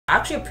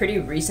Actually a pretty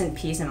recent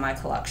piece in my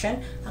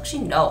collection.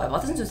 Actually no, I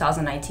bought this in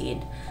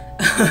 2019.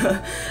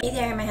 Hey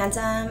there my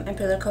handsome and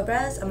pretty little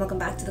Cobras, and welcome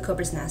back to the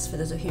Cobra's Nest. For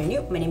those of you who are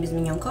new, my name is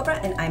Mignon Cobra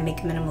and I make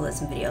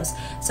minimalism videos.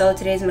 So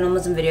today's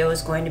minimalism video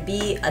is going to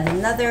be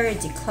another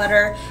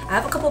declutter. I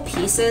have a couple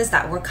pieces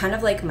that were kind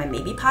of like my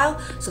maybe pile,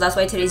 so that's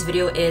why today's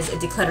video is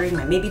decluttering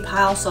my maybe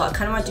pile. So I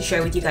kind of wanted to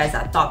share with you guys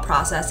that thought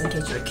process in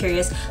case you were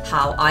curious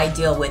how I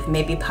deal with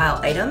maybe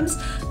pile items.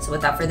 So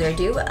without further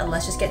ado,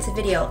 let's just get to the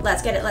video.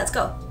 Let's get it, let's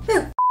go.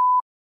 Whew.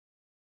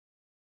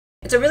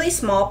 It's a really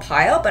small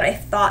pile, but I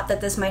thought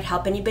that this might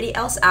help anybody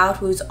else out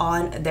who's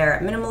on their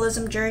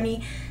minimalism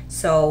journey.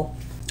 So,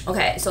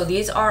 okay, so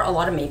these are a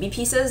lot of maybe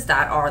pieces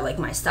that are like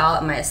my style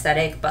and my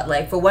aesthetic, but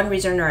like for one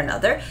reason or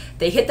another,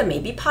 they hit the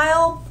maybe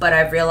pile, but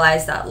I've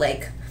realized that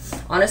like,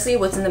 honestly,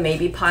 what's in the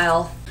maybe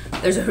pile,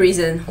 there's a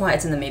reason why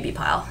it's in the maybe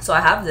pile. So I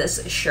have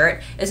this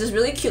shirt. It's this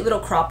really cute little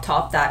crop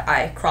top that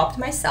I cropped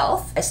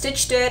myself. I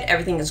stitched it,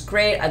 everything is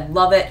great, I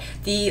love it.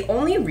 The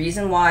only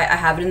reason why I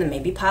have it in the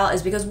maybe pile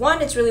is because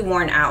one, it's really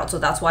worn out, so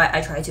that's why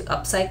I tried to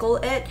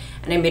upcycle it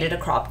and I made it a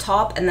crop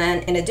top. And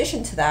then in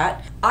addition to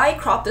that, I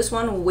cropped this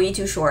one way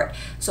too short.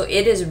 So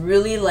it is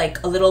really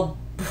like a little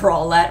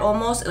bralette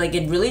almost, like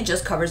it really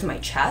just covers my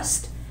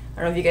chest.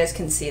 I don't know if you guys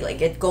can see,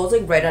 like it goes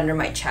like right under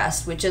my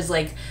chest, which is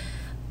like,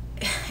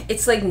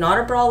 it's like not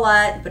a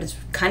bralette, but it's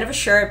kind of a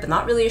shirt, but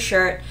not really a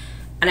shirt.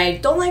 And I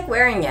don't like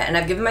wearing it. And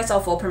I've given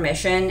myself full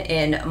permission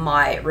in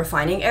my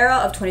refining era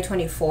of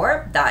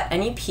 2024 that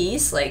any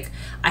piece, like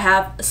I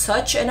have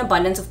such an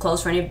abundance of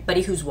clothes. For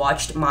anybody who's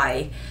watched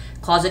my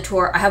closet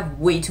tour, I have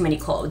way too many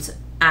clothes.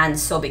 And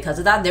so because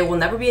of that, there will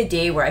never be a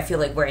day where I feel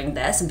like wearing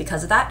this. And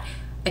because of that,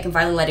 I can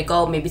finally let it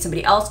go. Maybe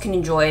somebody else can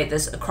enjoy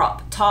this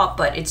crop top,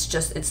 but it's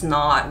just, it's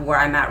not where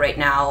I'm at right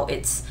now.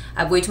 I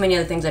have way too many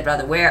other things I'd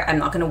rather wear. I'm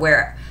not gonna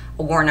wear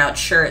a worn out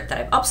shirt that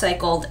I've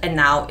upcycled and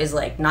now is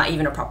like not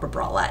even a proper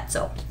bralette.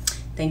 So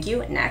thank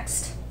you.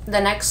 Next. The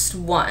next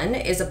one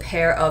is a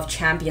pair of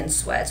Champion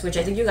sweats, which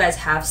I think you guys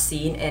have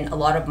seen in a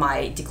lot of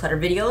my declutter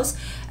videos.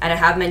 And I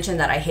have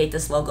mentioned that I hate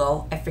this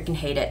logo. I freaking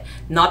hate it.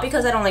 Not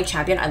because I don't like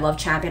Champion. I love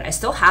Champion. I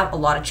still have a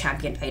lot of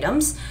Champion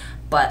items,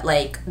 but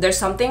like there's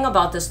something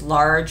about this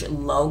large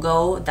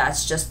logo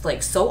that's just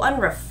like so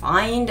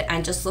unrefined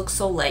and just looks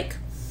so like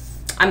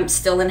I'm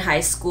still in high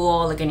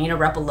school, like I need to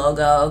rep a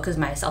logo because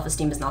my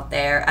self-esteem is not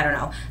there. I don't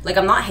know. Like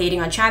I'm not hating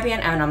on Champion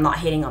and I'm not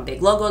hating on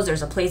big logos.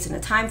 There's a place and a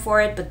time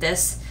for it, but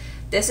this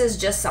is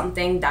just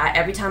something that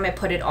every time I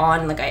put it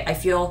on, like I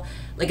feel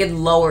like it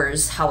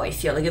lowers how I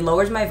feel. Like it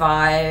lowers my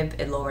vibe,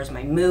 it lowers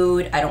my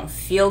mood. I don't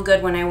feel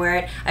good when I wear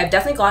it. I've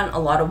definitely gotten a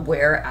lot of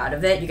wear out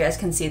of it. You guys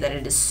can see that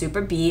it is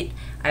super beat.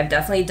 I've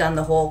definitely done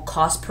the whole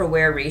cost per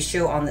wear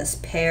ratio on this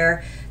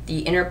pair.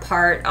 The inner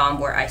part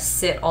where I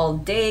sit all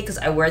day because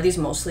I wear these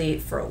mostly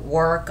for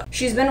work.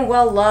 She's been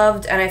well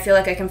loved and I feel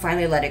like I can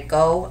finally let it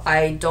go.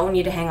 I don't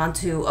need to hang on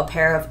to a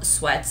pair of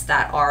sweats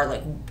that are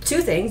like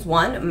two things.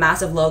 One,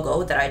 massive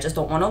logo that I just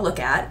don't want to look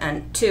at,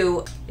 and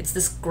two, it's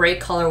this gray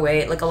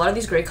colorway. Like a lot of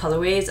these gray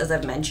colorways, as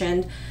I've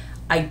mentioned,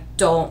 I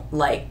don't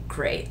like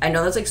gray. I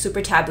know that's like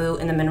super taboo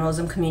in the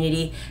minimalism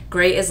community.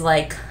 Gray is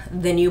like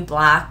the new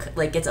black,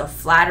 like it's a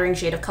flattering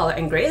shade of color,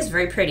 and gray is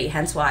very pretty,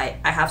 hence why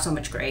I have so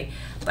much gray.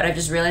 But I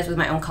just realized with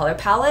my own color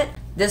palette,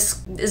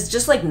 this is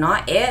just like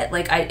not it.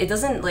 Like it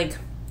doesn't like,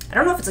 I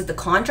don't know if it's like the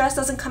contrast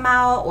doesn't come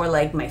out or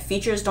like my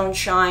features don't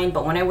shine,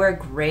 but when I wear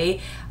gray,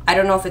 I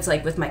don't know if it's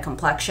like with my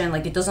complexion,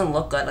 like it doesn't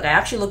look good. Like I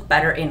actually look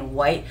better in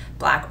white,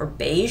 black, or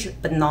beige,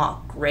 but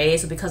not gray.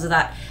 So because of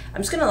that,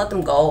 I'm just gonna let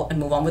them go and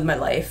move on with my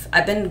life.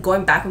 I've been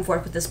going back and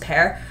forth with this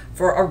pair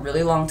for a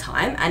really long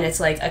time, and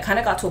it's like I kind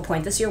of got to a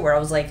point this year where I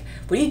was like,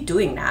 what are you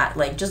doing, Nat?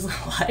 Like just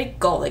let it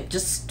go, like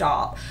just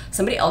stop.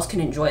 Somebody else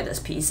can enjoy this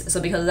piece. So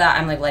because of that,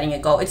 I'm like letting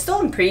it go. It's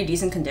still in pretty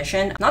decent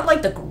condition, not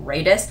like the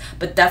greatest,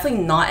 but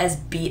definitely not as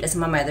beat as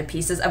some of my other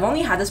pieces. I've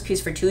only had this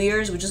piece for 2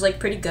 years, which is like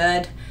pretty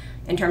good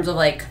in terms of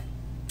like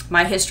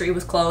my history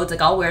with clothes.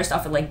 Like I'll wear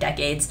stuff for like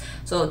decades,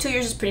 so 2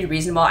 years is pretty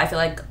reasonable. I feel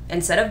like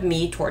instead of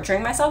me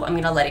torturing myself, I'm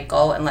gonna let it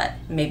go and let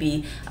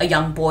maybe a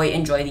young boy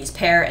enjoy these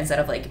pair instead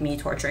of like me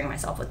torturing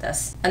myself with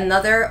this.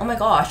 Another, oh my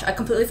gosh, I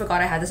completely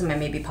forgot I had this in my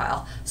maybe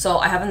pile. So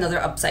I have another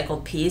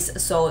upcycled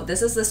piece. So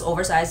this is this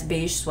oversized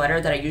beige sweater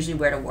that I usually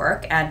wear to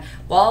work, and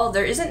while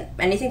there isn't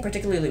anything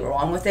particularly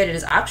wrong with it, it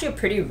is actually a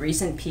pretty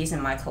recent piece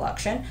in my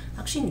collection.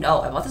 Actually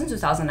no, I bought this in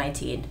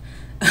 2019.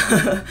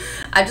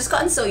 I've just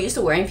gotten so used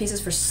to wearing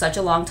pieces for such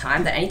a long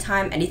time that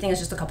anytime anything is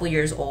just a couple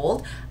years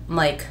old, I'm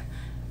like,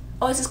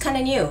 oh, this is kind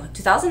of new.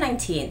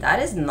 2019,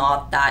 that is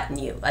not that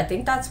new. I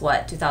think that's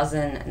what,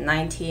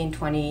 2019,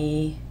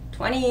 20,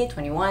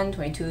 21,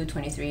 22,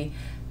 23,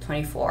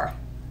 24.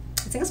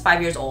 I think it's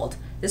 5 years old.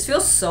 This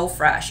feels so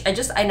fresh.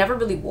 I never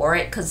really wore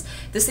it because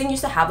this thing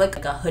used to have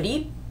like a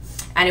hoodie,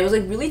 and it was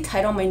like really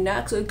tight on my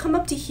neck, so it would come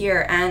up to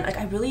here, and like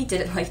I really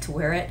didn't like to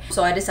wear it.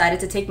 So I decided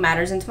to take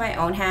matters into my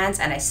own hands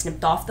and I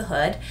snipped off the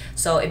hood,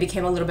 so it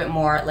became a little bit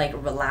more like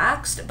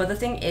relaxed. But the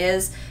thing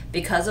is,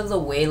 because of the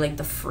way like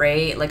the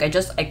fray, like I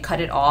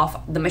cut it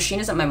off. The machine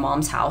is at my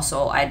mom's house,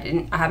 so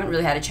I haven't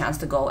really had a chance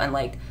to go and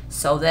like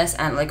sew this,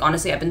 and like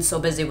honestly I've been so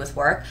busy with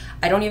work,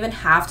 I don't even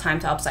have time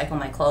to upcycle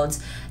my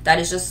clothes. That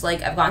is just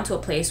like, I've gotten to a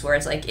place where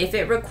it's like, if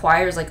it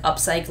requires like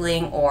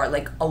upcycling or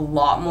like a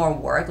lot more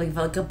work, like if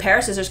like a pair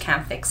of scissors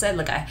can't fix it,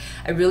 like I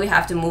really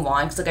have to move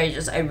on, because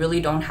like I really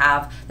don't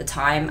have the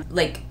time.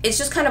 Like it's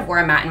just kind of where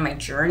I'm at in my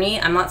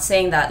journey. I'm not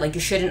saying that like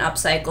you shouldn't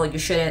upcycle, you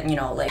shouldn't, you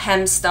know, like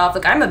hem stuff.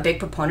 Like I'm a big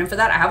proponent for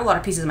that. I have a lot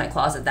of pieces in my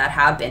closet that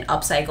have been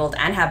upcycled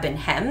and have been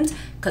hemmed,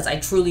 because I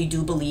truly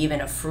do believe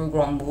in a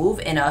frugal move,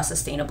 in a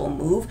sustainable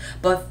move.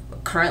 But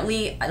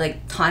currently,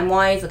 like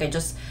time-wise, like I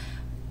just,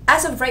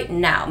 as of right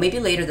now, maybe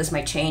later this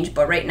might change,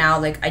 but right now,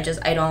 like I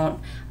don't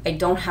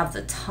have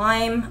the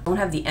time, I don't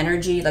have the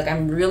energy. Like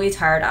I'm really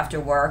tired after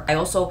work. I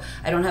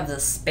don't have the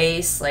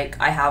space. Like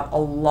I have a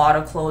lot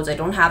of clothes. I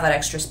don't have that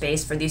extra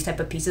space for these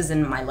type of pieces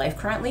in my life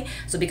currently.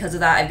 So because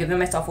of that, I've given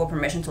myself full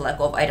permission to let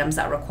go of items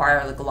that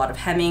require like a lot of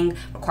hemming,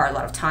 require a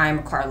lot of time,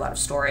 require a lot of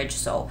storage.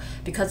 So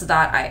because of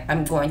that,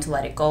 I'm going to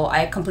let it go.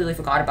 I completely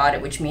forgot about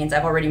it, which means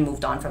I've already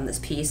moved on from this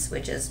piece,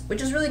 which is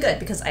really good,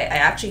 because I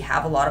actually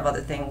have a lot of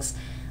other things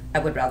I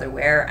would rather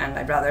wear, and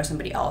I'd rather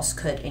somebody else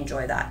could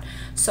enjoy that.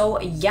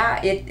 So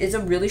yeah, it is a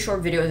really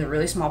short video, it's a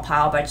really small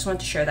pile, but I just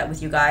wanted to share that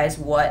with you guys,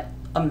 what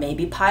a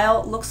maybe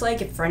pile looks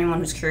like. If for anyone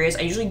who's curious,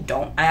 I usually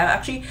don't,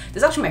 this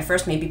is actually my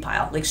first maybe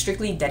pile, like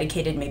strictly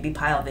dedicated maybe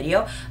pile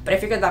video, but I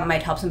figured that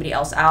might help somebody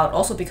else out,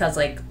 also because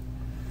like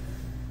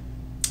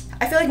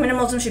I feel like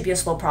minimalism should be a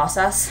slow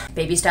process,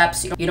 baby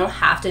steps. You don't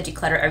have to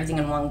declutter everything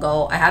in one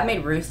go. I have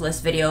made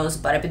ruthless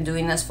videos, but I've been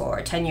doing this for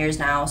 10 years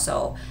now,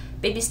 so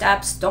baby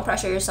steps, don't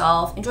pressure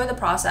yourself, enjoy the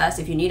process.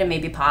 If you need a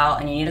maybe pile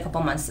and you need a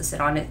couple months to sit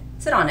on it,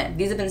 sit on it.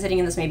 These have been sitting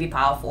in this maybe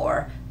pile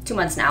for 2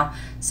 months now,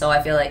 so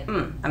I feel like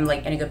I'm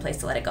like in a good place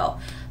to let it go.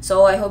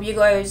 So I hope you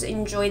guys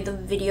enjoyed the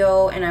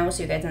video, and I will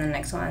see you guys in the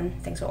next one.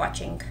 Thanks for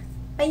watching.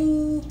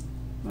 Bye.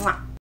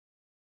 Mwah.